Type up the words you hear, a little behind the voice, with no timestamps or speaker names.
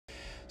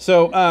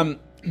So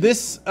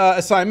this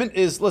assignment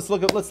is let's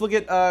look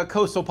at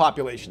coastal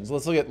populations.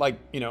 Let's look at, like,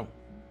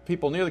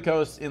 people near the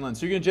coast, inland.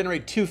 So you're going to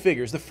generate two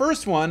figures. The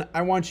first one,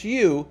 I want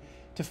you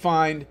to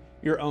find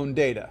your own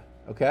data.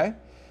 Okay.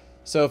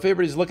 So if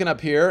everybody's looking up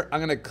here, I'm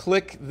going to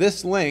click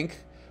this link,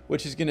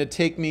 which is going to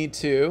take me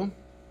to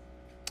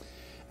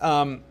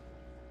the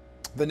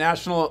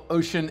National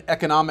Ocean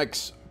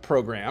Economics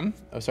Program.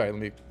 Oh, sorry. Let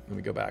me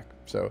go back.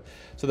 So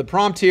the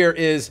prompt here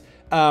is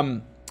I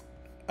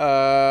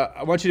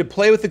want you to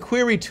play with the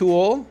query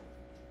tool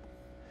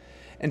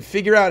and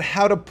figure out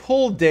how to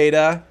pull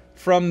data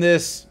from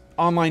this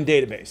online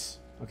database.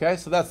 Okay,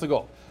 so that's the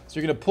goal. So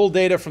you're going to pull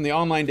data from the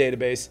online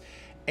database,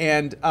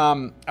 and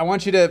I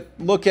want you to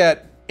look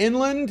at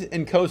inland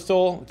and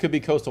coastal. It could be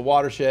coastal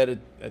watershed.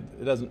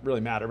 It doesn't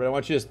really matter, but I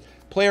want you to just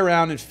play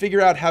around and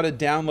figure out how to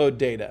download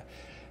data.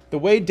 The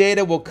way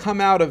data will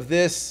come out of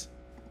this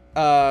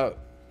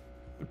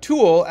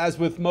tool, as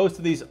with most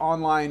of these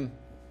online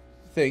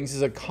things,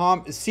 is a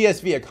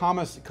CSV, a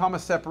comma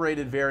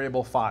separated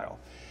variable file.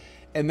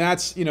 And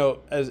that's,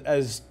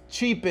 as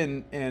cheap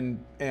and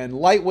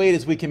lightweight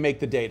as we can make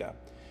the data.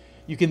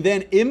 You can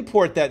then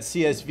import that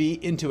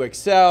CSV into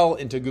Excel,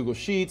 into Google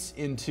Sheets,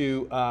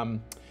 into Plotly,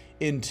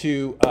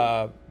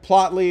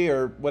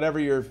 or whatever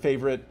your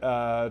favorite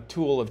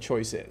tool of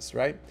choice is,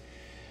 right?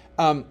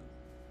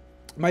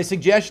 My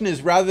suggestion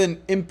is, rather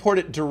than import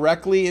it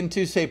directly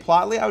into, say,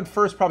 Plotly, I would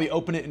first probably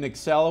open it in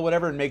Excel or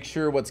whatever and make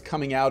sure what's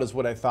coming out is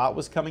what I thought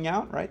was coming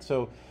out, right?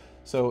 So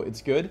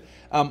it's good.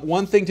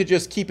 One thing to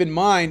just keep in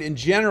mind, in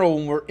general,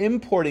 when we're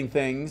importing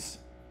things,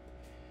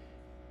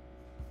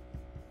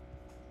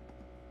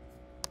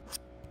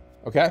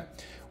 okay,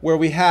 where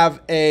we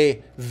have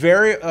a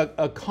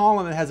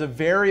column that has a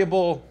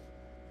variable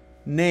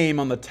name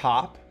on the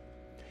top,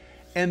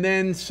 and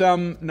then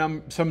some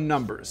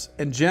numbers.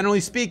 And generally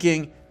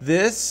speaking,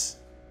 this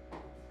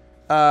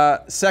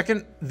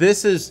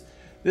this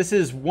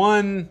is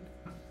one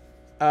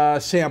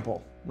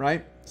sample,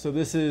 right? So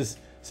this is,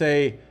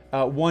 say,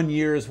 1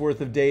 year's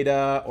worth of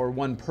data, or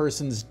one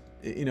person's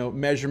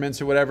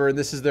measurements or whatever, and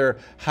this is their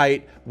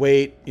height,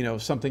 weight,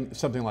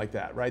 something like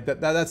that, right?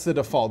 That's the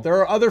default. There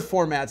are other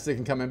formats that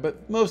can come in,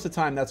 but most of the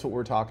time that's what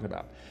we're talking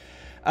about.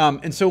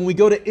 And so when we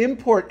go to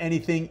import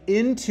anything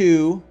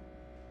into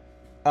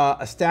a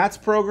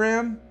stats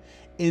program,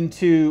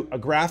 into a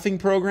graphing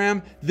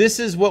program, this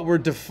is what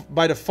we're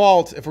by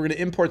default, if we're going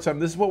to import something,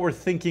 this is what we're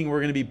thinking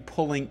we're going to be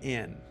pulling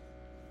in.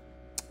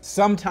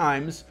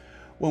 Sometimes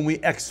when we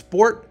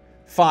export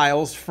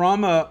files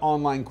from an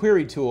online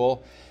query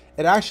tool,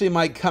 it actually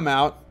might come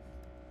out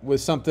with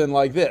something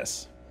like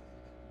this,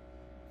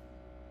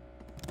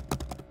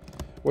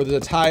 where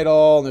there's a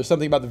title and there's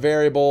something about the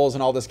variables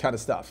and all this kind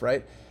of stuff,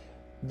 right?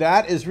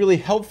 That is really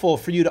helpful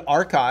for you to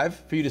archive,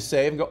 for you to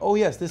save and go, oh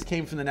yes, this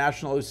came from the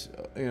National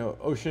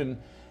Ocean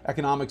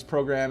Economics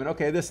Program, and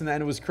okay, this and that,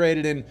 it was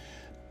created in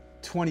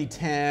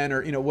 2010,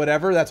 or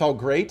whatever. That's all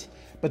great,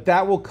 but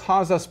that will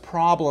cause us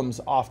problems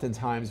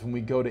oftentimes when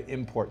we go to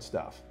import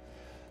stuff.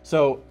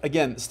 So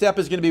again, the step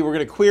is going to be, we're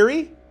going to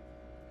query,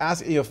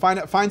 ask,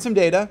 find some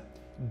data,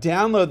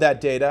 download that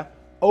data,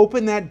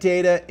 open that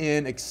data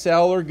in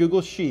Excel or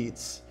Google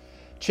Sheets,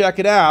 check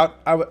it out.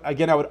 I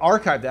would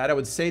archive that. I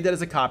would save that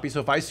as a copy. So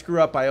if I screw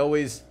up, I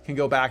always can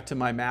go back to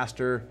my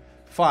master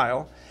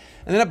file.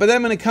 And then, but then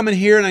I'm going to come in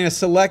here and I'm going to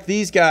select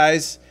these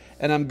guys,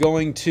 and I'm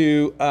going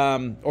to,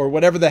 or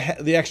whatever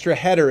the extra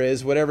header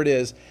is, whatever it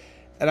is,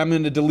 and I'm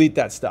going to delete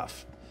that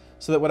stuff,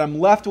 so that what I'm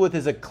left with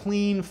is a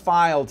clean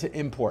file to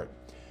import.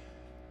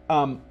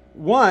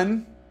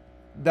 One,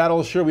 that'll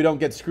ensure we don't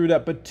get screwed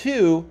up. But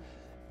two,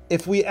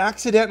 if we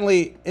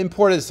accidentally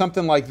imported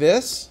something like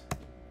this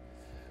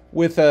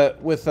with a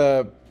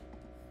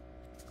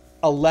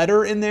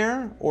letter in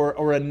there,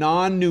 or a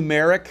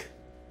non-numeric,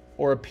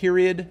 or a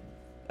period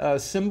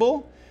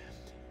symbol,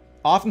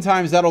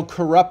 oftentimes that'll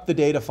corrupt the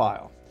data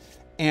file,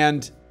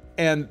 and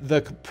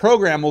the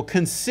program will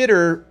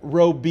consider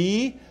row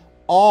B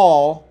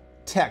all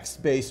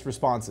text-based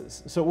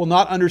responses. So it will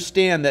not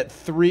understand that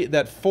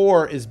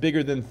 4 is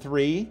bigger than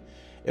 3.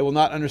 It will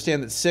not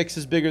understand that 6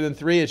 is bigger than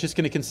 3. It's just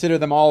going to consider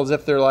them all as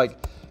if they're like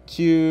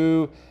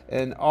Q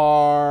and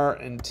R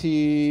and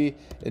T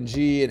and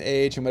G and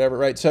H and whatever,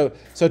 right? So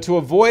to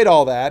avoid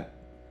all that,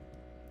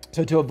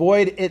 to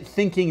avoid it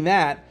thinking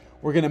that,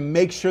 we're going to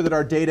make sure that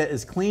our data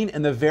is clean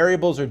and the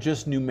variables are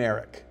just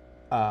numeric.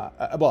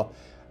 Well,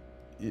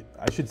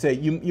 I should say,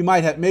 you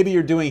might have, maybe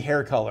you're doing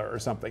hair color or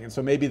something, and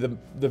so maybe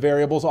the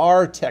variables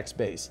are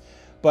text-based.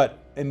 But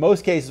in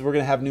most cases, we're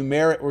going to have we're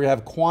going to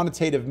have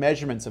quantitative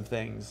measurements of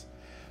things.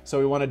 So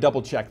we want to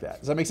double check that.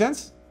 Does that make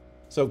sense?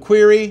 So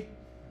query,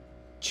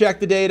 check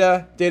the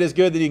data. Data is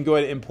good, then you can go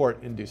ahead and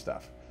import and do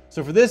stuff.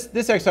 So for this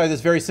exercise,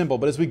 it's very simple.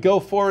 But as we go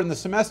forward in the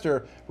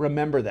semester,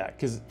 remember that,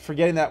 because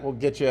forgetting that will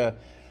get you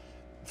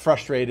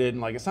frustrated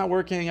and like, it's not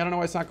working, I don't know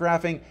why it's not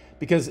graphing,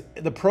 because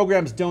the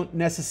programs don't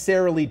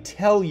necessarily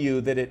tell you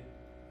that it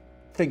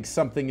thinks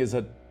something is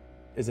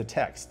a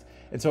text.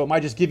 And so it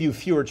might just give you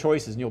fewer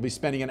choices and you'll be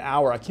spending an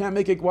hour. I can't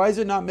make it. Why is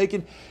it not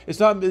making, it's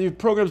not, the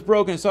program's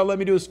broken. It's not letting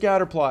me do a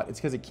scatter plot. It's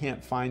because it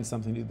can't find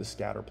something to do the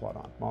scatter plot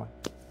on. Molly?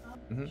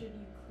 Should you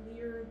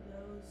clear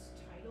those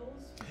titles?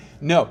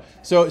 No.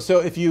 So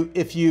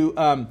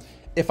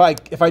if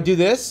I do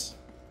this,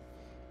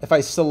 if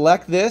I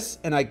select this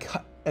and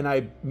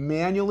I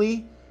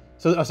manually,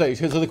 so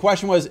the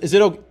question was, is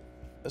it okay?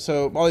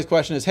 So Molly's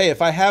question is, hey,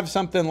 if I have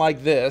something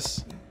like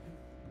this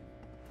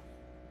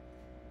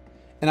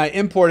and I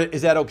import it,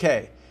 is that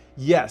okay?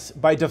 Yes.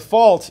 By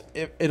default,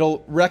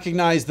 it'll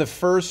recognize the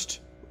first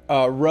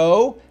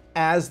row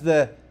as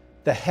the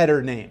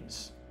header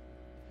names.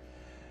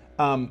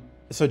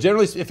 So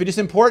generally, if you just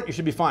import, you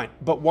should be fine.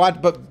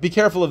 But be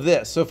careful of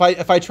this. So if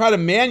I try to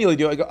manually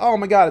do it, I go, oh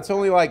my God, it's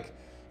only like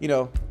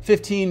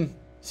 15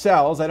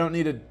 cells. I don't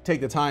need to take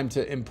the time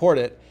to import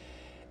it.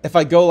 If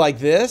I go like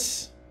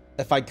this,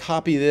 if I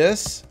copy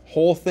this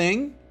whole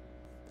thing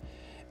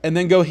and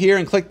then go here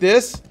and click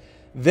this,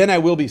 then I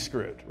will be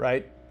screwed,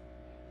 right?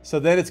 So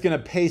then it's going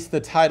to paste the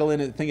title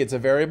in and think it's a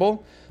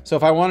variable. So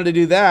if I wanted to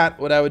do that,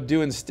 what I would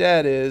do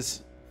instead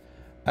is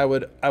I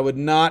would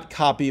not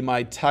copy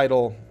my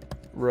title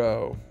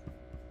row.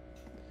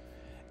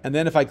 And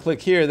then if I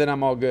click here, then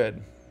I'm all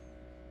good.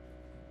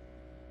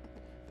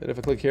 Then if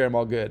I click here, I'm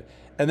all good.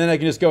 And then I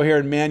can just go here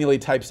and manually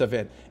type stuff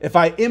in. If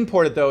I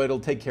import it though, it'll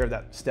take care of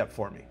that step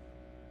for me.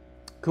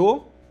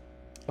 Cool?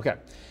 Okay.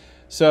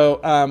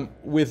 So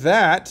with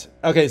that,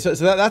 okay, so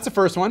that's the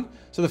first one.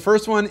 So the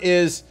first one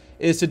is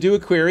to do a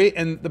query,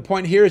 and the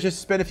point here is just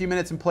to spend a few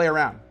minutes and play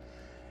around.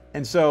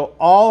 And so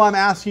all I'm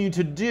asking you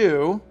to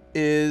do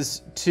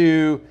is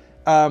to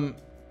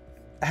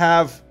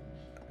have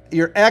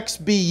your X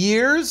be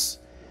years,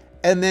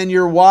 and then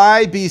your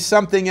Y be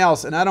something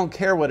else, and I don't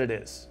care what it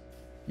is.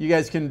 You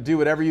guys can do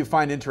whatever you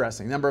find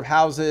interesting. Number of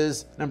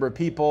houses, number of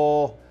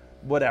people,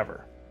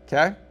 whatever,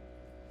 okay?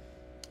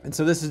 And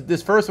so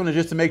this first one is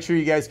just to make sure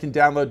you guys can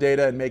download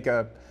data and make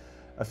a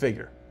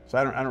figure. So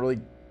I don't really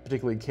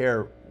particularly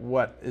care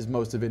what is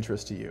most of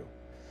interest to you.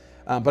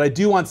 But I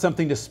do want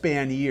something to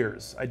span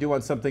years. I do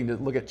want something to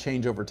look at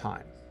change over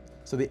time.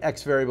 So the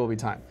X variable will be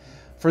time.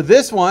 For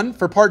this one,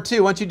 for part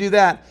 2, once you do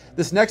that,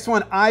 this next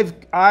one, I've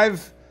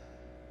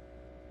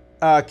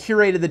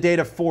curated the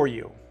data for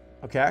you,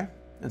 okay?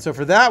 And so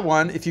for that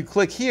one, if you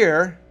click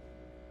here,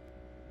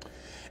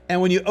 and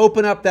when you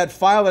open up that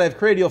file that I've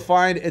created, you'll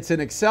find it's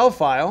an Excel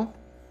file.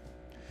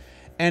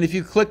 And if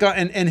you click on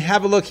and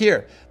have a look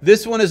here,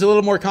 this one is a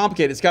little more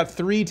complicated. It's got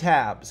 3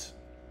 tabs,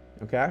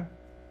 okay?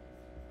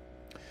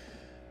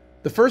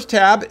 The first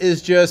tab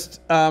is just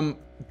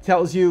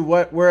tells you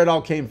where it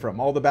all came from,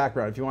 all the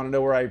background. If you want to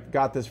know where I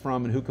got this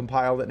from and who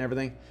compiled it and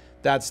everything,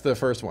 that's the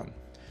first one.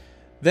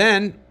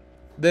 Then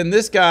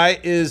this guy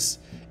is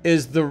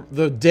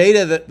the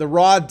data, the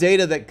raw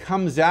data that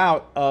comes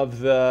out of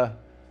the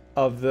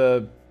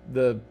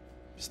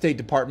State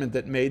Department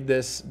that made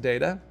this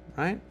data,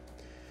 right?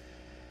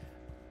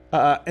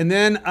 And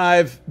then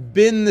I've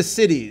binned the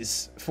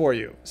cities for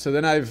you. So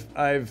then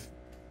I've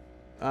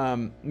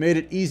made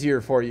it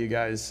easier for you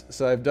guys.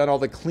 So I've done all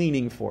the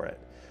cleaning for it.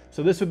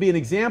 So this would be an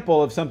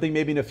example of something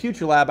maybe in a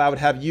future lab I would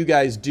have you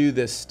guys do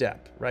this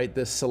step, right?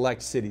 This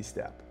select city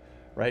step,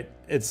 right?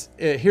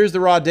 Here's the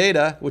raw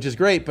data, which is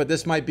great, but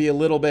this might be a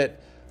little bit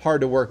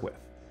hard to work with.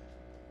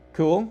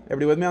 Cool?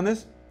 Everybody with me on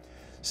this?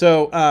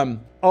 So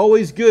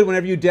always good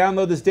whenever you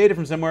download this data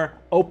from somewhere,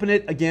 open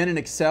it again in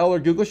Excel or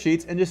Google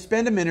Sheets and just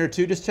spend a minute or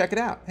two, just check it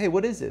out. Hey,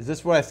 what is this? Is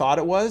this what I thought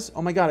it was?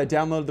 Oh my God, I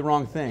downloaded the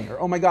wrong thing. Or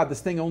oh my God,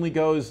 this thing only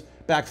goes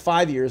back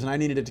 5 years and I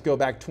needed it to go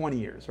back 20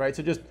 years, right?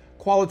 So just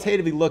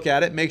qualitatively look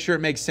at it, make sure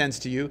it makes sense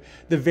to you.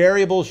 The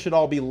variables should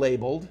all be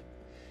labeled.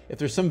 If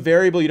there's some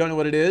variable you don't know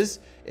what it is,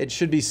 it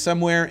should be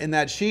somewhere in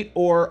that sheet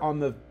or on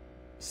the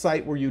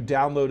site where you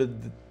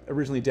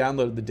originally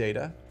downloaded the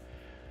data.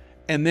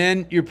 And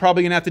then you're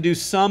probably gonna have to do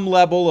some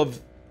level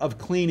of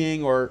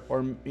cleaning or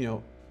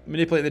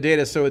manipulate the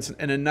data so it's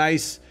in a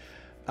nice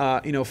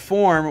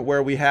form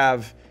where we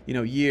have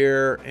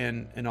year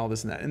and all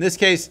this and that. In this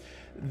case,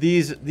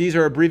 these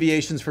are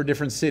abbreviations for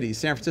different cities: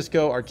 San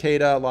Francisco,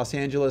 Arcata, Los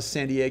Angeles,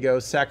 San Diego,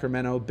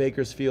 Sacramento,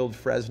 Bakersfield,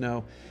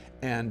 Fresno,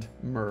 and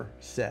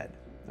Merced.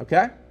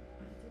 Okay?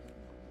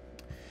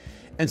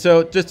 And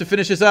so just to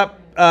finish this up,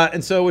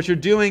 and so what you're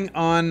doing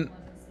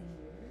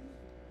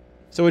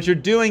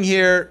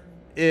here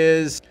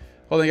is,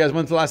 hold on you guys,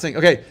 when's the last thing?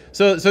 Okay,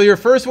 so your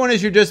first one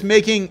is you're just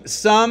making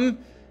some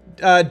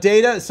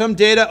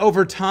data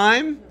over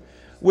time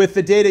with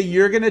the data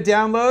you're gonna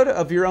download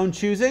of your own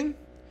choosing.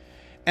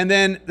 And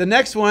then the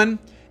next one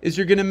is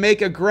you're gonna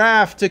make a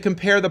graph to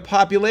compare the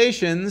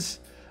populations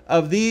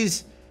of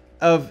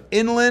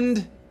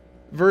inland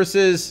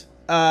versus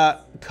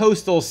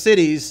coastal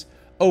cities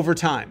over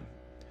time.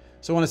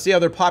 So I wanna see how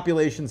their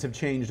populations have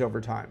changed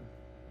over time,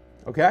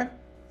 okay?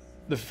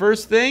 The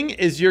first thing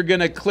is you're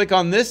gonna click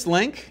on this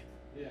link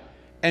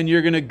and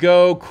you're gonna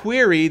go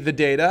query the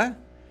data,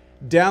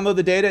 download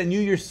the data, and you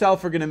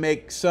yourself are gonna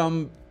make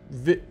some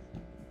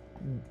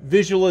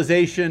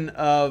visualization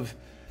of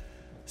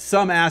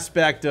some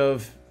aspect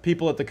of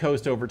people at the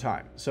coast over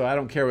time. So I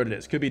don't care what it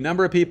is. Could be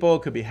number of people,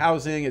 could be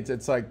housing.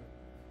 It's like,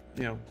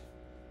 you know,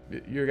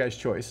 your guys'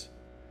 choice.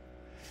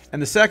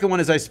 And the second one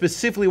is I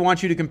specifically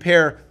want you to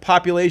compare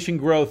population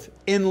growth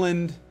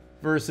inland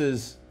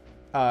versus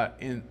at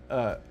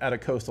a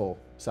coastal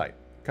site,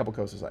 a couple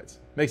coastal sites.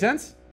 Make sense?